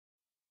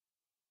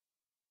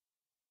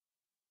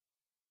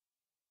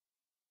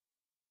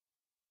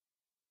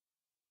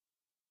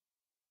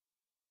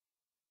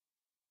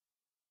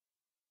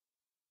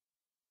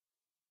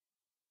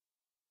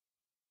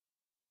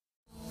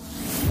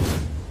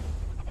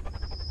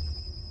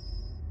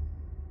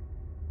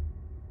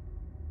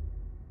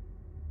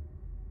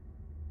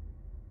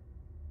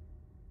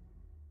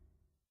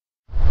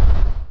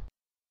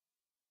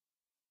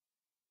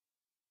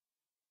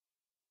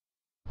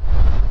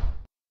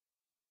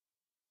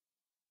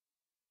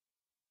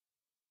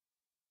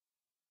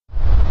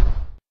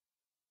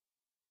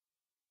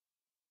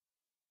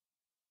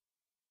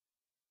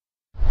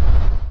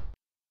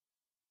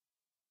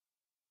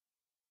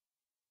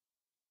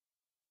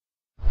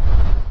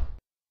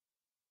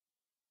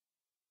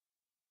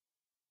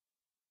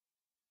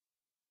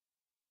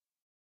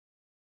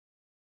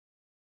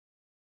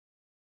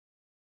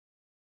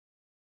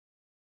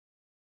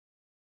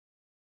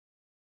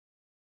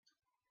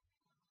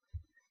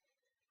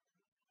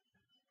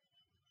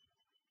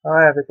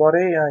Hi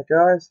everybody, hi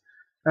guys,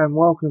 and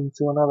welcome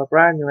to another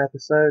brand new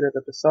episode of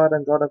the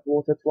Poseidon God of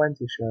Water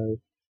 20 show.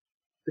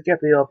 To get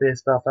the obvious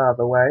stuff out of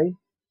the way,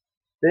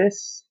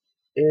 this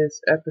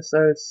is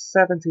episode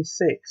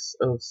 76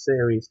 of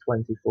series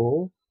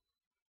 24,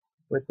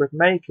 which would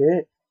make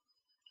it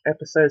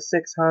episode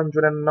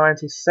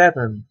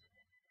 697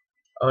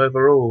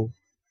 overall.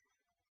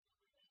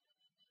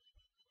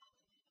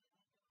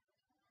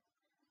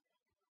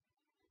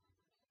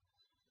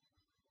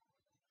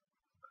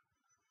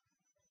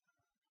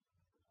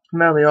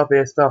 Now the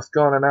obvious stuff's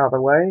gone and out of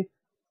the way,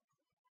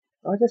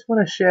 I just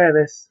want to share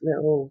this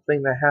little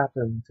thing that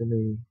happened to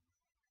me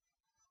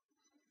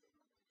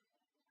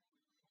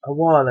a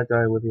while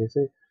ago with you.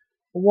 See,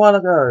 a while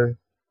ago,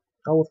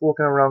 I was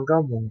walking around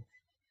Gunwall.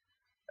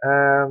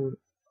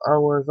 I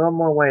was on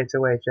my way to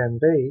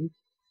HMV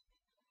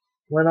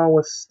when I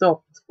was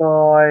stopped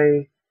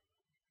by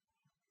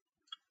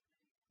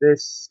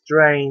this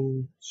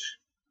strange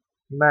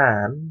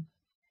man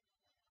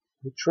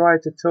who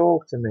tried to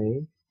talk to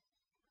me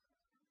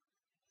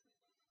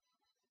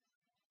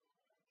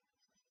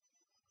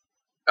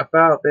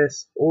about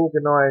this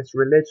organized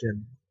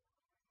religion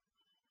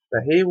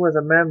that he was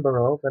a member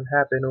of and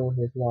had been all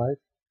his life,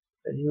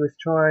 that he was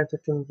trying to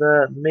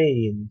convert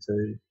me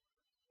into.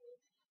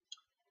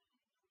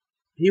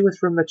 He was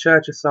from the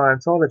Church of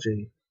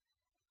Scientology.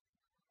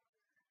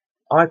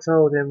 I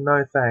told him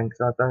no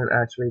thanks, I don't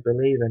actually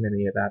believe in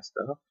any of that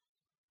stuff,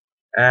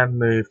 and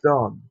moved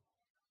on.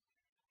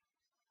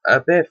 A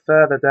bit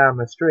further down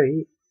the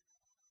street,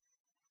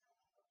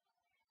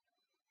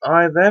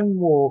 I then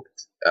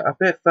walked a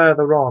bit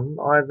further on.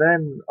 I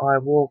then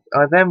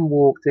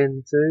walked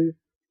into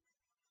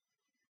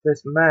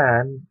this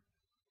man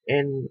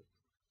in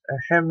a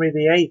Henry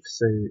VIII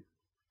suit,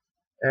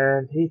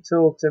 and he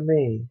talked to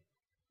me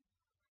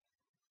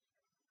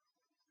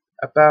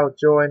about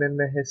joining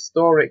the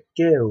historic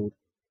guild,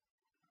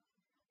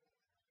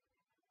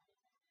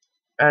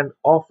 and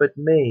offered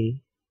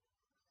me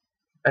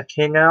a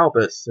King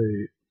Albert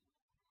suit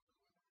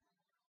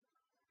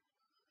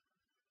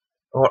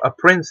or a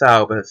Prince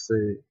Albert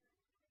suit,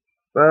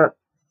 but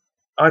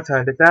I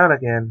turned it down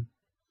again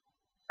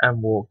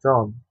and walked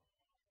on.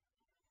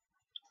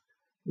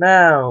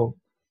 Now,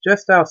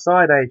 just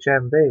outside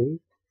HMV,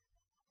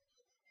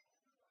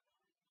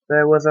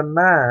 there was a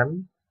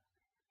man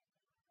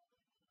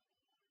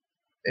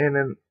in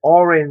an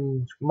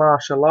orange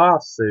martial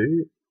arts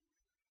suit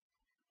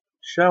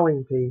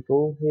showing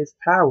people his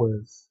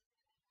powers.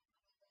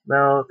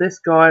 Now, this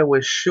guy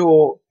was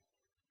short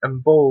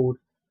and bald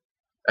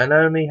and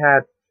only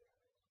had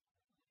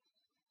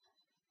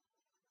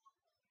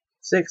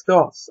 6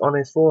 dots on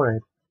his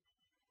forehead.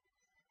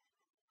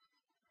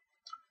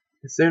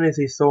 As soon as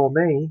he saw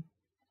me,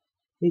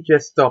 he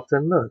just stopped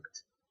and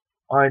looked.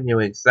 I knew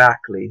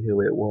exactly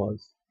who it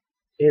was.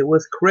 It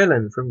was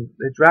Krillin from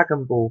the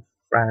Dragon Ball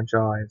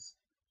franchise.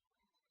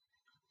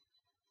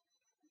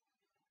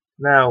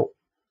 Now,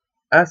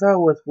 as I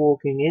was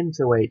walking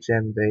into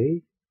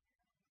HMV,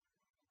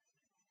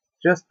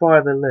 just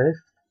by the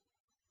lift,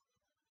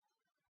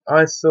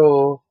 I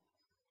saw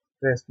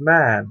this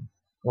man,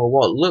 or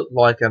what looked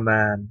like a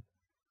man,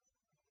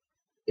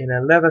 in a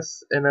leather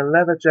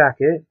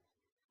jacket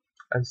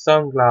and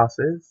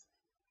sunglasses,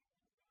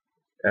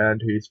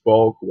 and he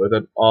spoke with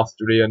an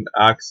Austrian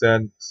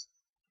accent.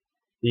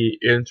 He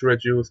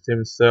introduced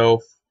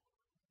himself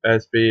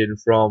as being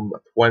from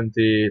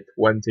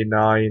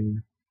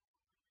 2029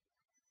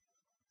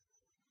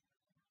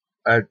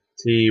 at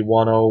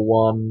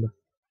T101,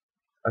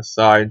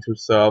 assigned to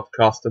serve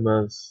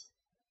customers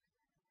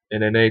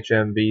in an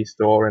HMV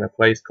store in a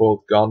place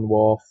called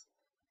Gunwharf.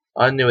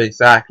 I knew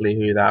exactly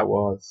who that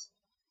was.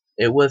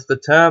 It was the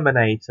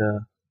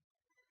Terminator.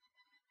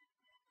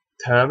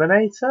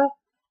 Terminator?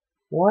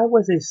 Why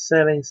was he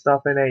selling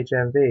stuff in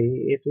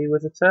HMV if he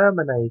was a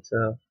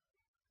Terminator?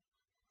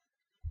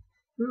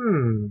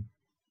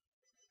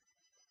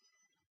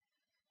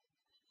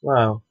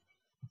 Well,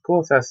 of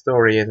course that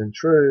story isn't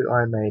true,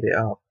 I made it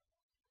up.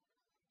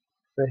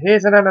 But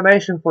here's an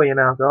animation for you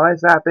now,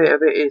 guys, that bit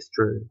of it is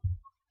true.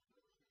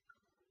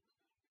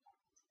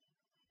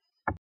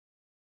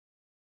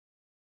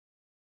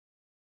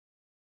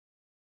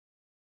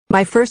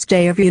 My first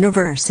day of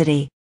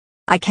university.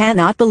 I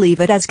cannot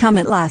believe it has come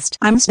at last.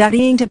 I'm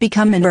studying to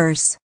become a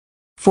nurse.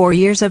 4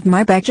 years of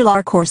my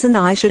bachelor course and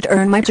I should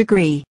earn my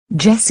degree.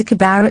 Jessica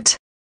Barrett.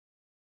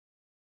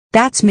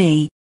 That's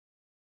me.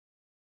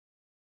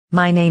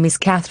 My name is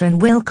Catherine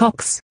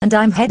Wilcox, and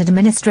I'm head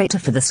administrator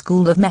for the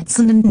School of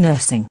Medicine and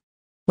Nursing.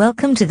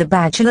 Welcome to the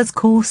bachelor's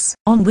course,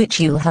 on which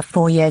you'll have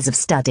 4 years of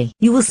study.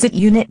 You will sit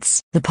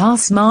units. The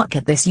pass mark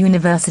at this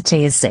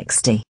university is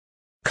 60.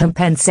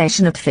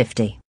 Compensation at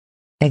 50.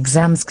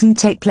 Exams can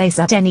take place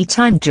at any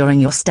time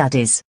during your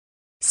studies.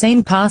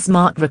 Same pass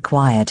mark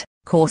required.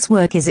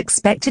 Coursework is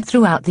expected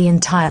throughout the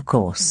entire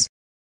course.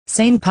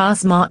 Same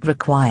pass mark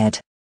required.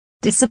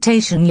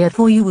 Dissertation year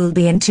for you will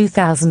be in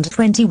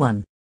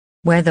 2021.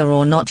 Whether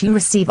or not you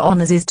receive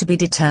honors is to be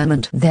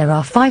determined. There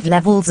are 5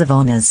 levels of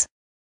honors.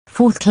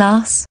 Fourth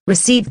class,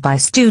 received by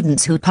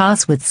students who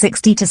pass with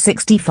 60 to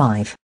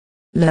 65.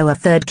 Lower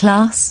third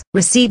class,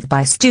 received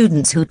by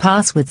students who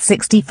pass with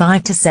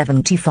 65 to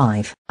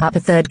 75. Upper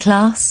third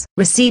class,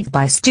 received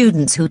by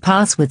students who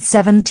pass with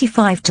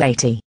 75 to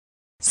 80.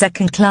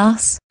 Second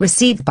class,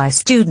 received by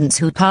students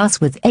who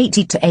pass with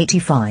 80 to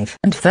 85.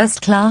 And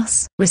first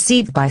class,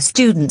 received by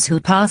students who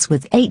pass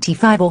with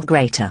 85 or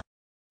greater.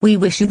 We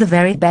wish you the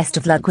very best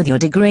of luck with your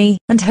degree,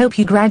 and hope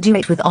you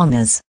graduate with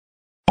honors.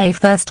 A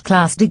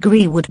first-class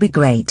degree would be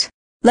great.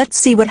 Let's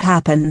see what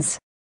happens.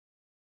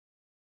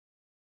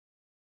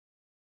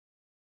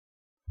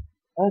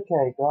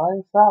 Okay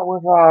guys, that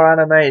was our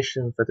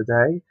animation for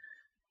today.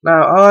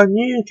 Now our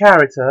new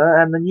character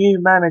and the new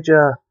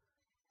manager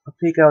of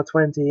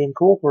PGL20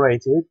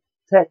 Incorporated,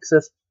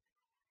 Texas.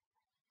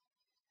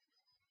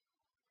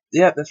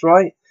 Yep, that's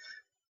right.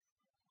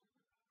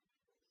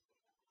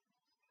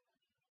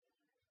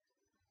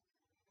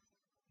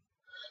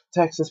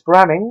 Texas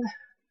Branning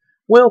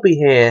will be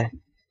here.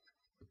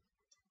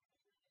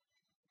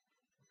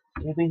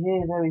 He'll be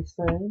here very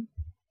soon.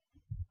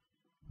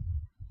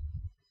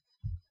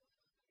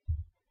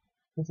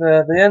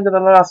 The end of the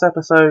last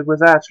episode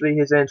was actually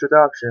his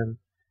introduction.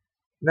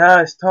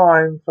 Now it's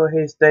time for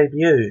his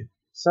debut.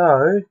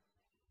 So,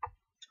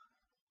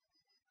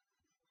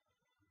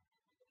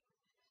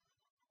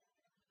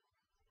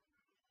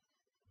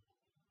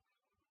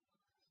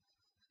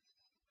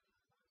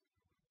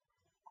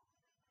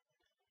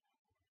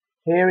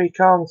 here he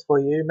comes for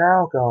you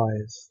now,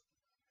 guys.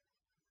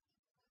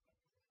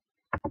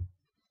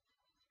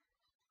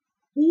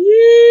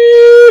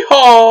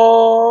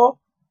 Yeehaw!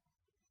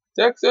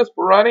 Texas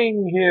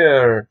Branning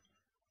here,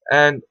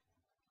 and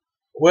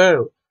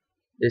well,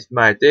 it's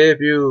my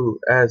debut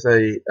as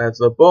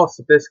the boss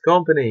of this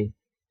company.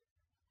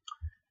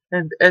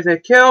 And as a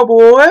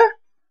cowboy,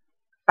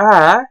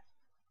 I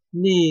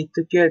need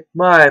to get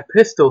my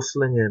pistol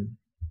slinging.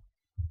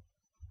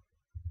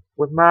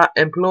 With my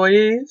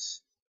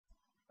employees,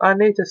 I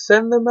need to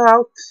send them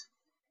out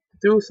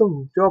to do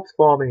some jobs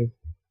for me.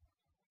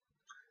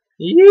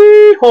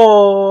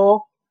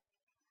 Yeehaw!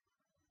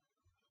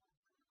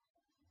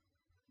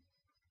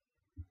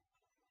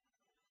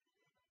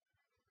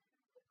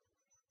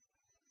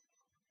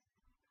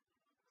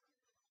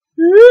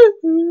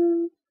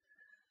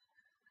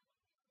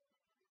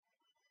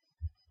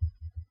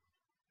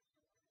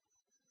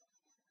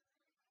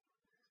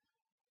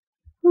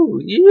 Ooh,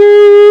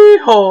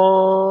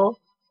 yeehaw!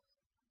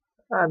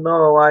 I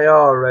know I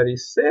already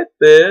said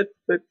that,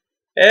 but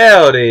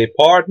howdy,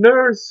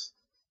 partners.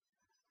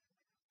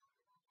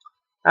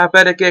 I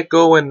better get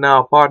going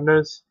now,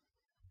 partners.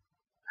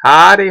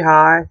 Howdy,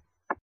 hi.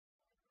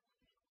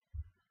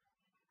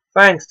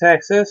 Thanks,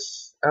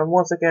 Texas, and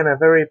once again a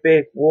very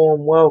big,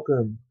 warm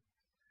welcome.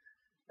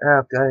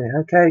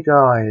 Okay,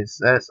 guys,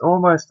 it's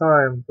almost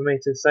time for me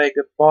to say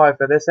goodbye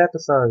for this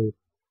episode.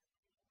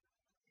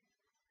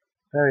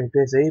 Very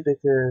busy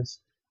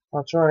because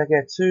I'm trying to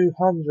get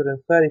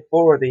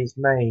 234 of these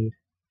made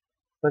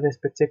for this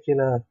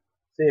particular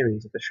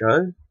series of the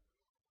show.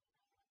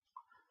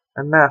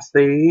 And that's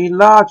the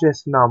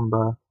largest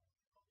number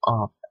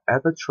I've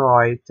ever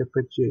tried to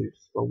produce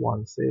for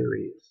one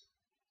series.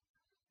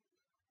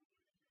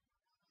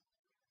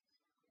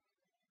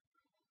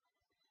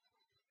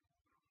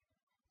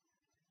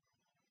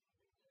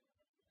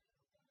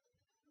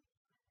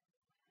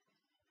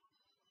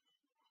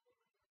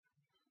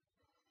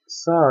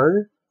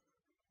 So,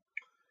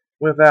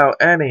 without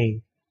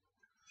any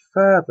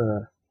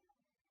further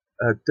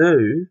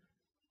ado,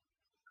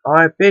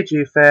 I bid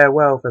you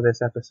farewell for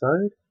this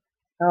episode.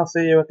 I'll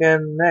see you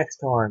again next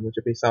time, which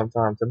will be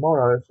sometime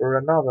tomorrow, for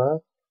another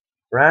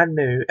brand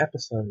new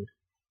episode.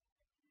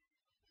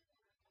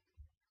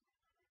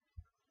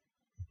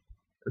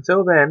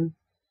 Until then,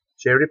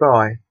 cheery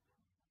bye.